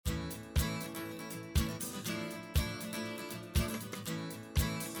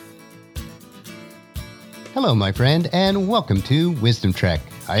Hello, my friend, and welcome to Wisdom Trek.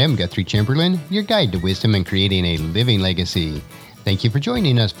 I am Guthrie Chamberlain, your guide to wisdom and creating a living legacy. Thank you for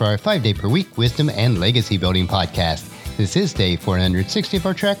joining us for our 5-day-per-week wisdom and legacy building podcast. This is day 460 of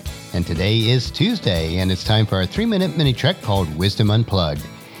our trek, and today is Tuesday, and it's time for our 3-minute mini trek called Wisdom Unplugged.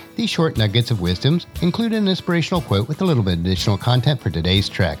 These short nuggets of wisdoms include an inspirational quote with a little bit of additional content for today's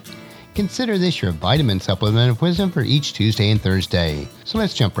trek. Consider this your vitamin supplement of wisdom for each Tuesday and Thursday. So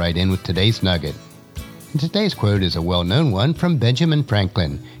let's jump right in with today's nugget. And today's quote is a well-known one from Benjamin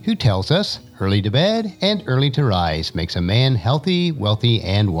Franklin, who tells us, "Early to bed and early to rise makes a man healthy, wealthy,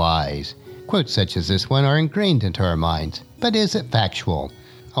 and wise." Quotes such as this one are ingrained into our minds, but is it factual?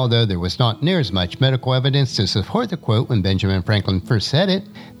 Although there was not near as much medical evidence to support the quote when Benjamin Franklin first said it,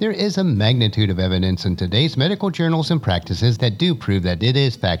 there is a magnitude of evidence in today's medical journals and practices that do prove that it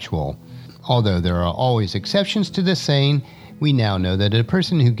is factual. Although there are always exceptions to this saying, we now know that a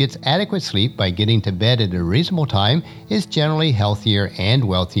person who gets adequate sleep by getting to bed at a reasonable time is generally healthier and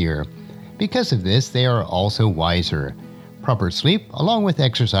wealthier. Because of this, they are also wiser. Proper sleep, along with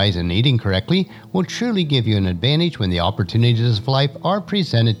exercise and eating correctly, will truly give you an advantage when the opportunities of life are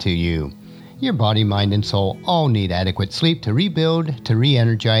presented to you. Your body, mind, and soul all need adequate sleep to rebuild, to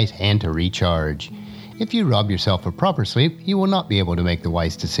re-energize, and to recharge. If you rob yourself of proper sleep, you will not be able to make the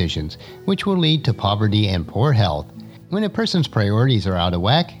wise decisions, which will lead to poverty and poor health. When a person's priorities are out of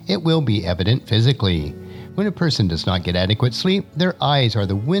whack, it will be evident physically. When a person does not get adequate sleep, their eyes are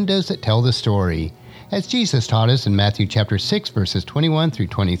the windows that tell the story. As Jesus taught us in Matthew chapter 6, verses 21 through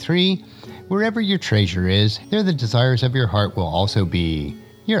 23, "Wherever your treasure is, there the desires of your heart will also be."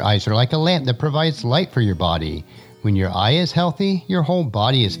 Your eyes are like a lamp that provides light for your body. When your eye is healthy, your whole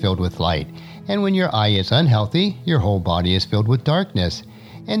body is filled with light. And when your eye is unhealthy, your whole body is filled with darkness.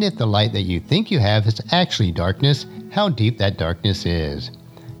 And if the light that you think you have is actually darkness, how deep that darkness is.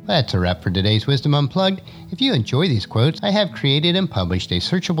 That's a wrap for today's Wisdom Unplugged. If you enjoy these quotes, I have created and published a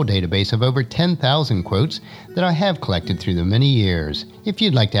searchable database of over 10,000 quotes that I have collected through the many years. If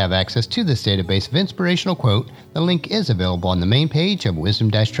you'd like to have access to this database of inspirational quote, the link is available on the main page of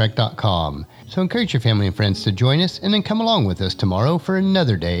wisdom-trek.com. So encourage your family and friends to join us and then come along with us tomorrow for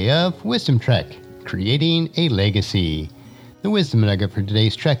another day of Wisdom Trek, creating a legacy. The Wisdom Nugget for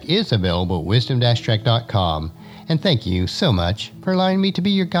today's trek is available at wisdom-trek.com. And thank you so much for allowing me to be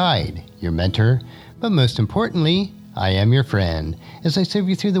your guide, your mentor, but most importantly, I am your friend as I serve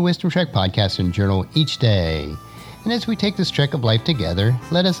you through the Wisdom Trek podcast and journal each day. And as we take this trek of life together,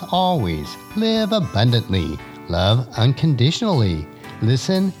 let us always live abundantly, love unconditionally,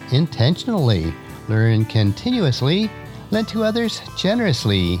 listen intentionally, learn continuously, lend to others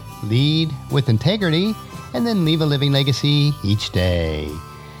generously, lead with integrity, and then leave a living legacy each day.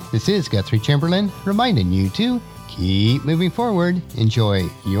 This is Guthrie Chamberlain reminding you to keep moving forward, enjoy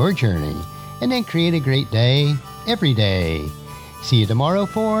your journey, and then create a great day every day. See you tomorrow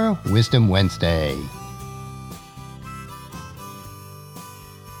for Wisdom Wednesday.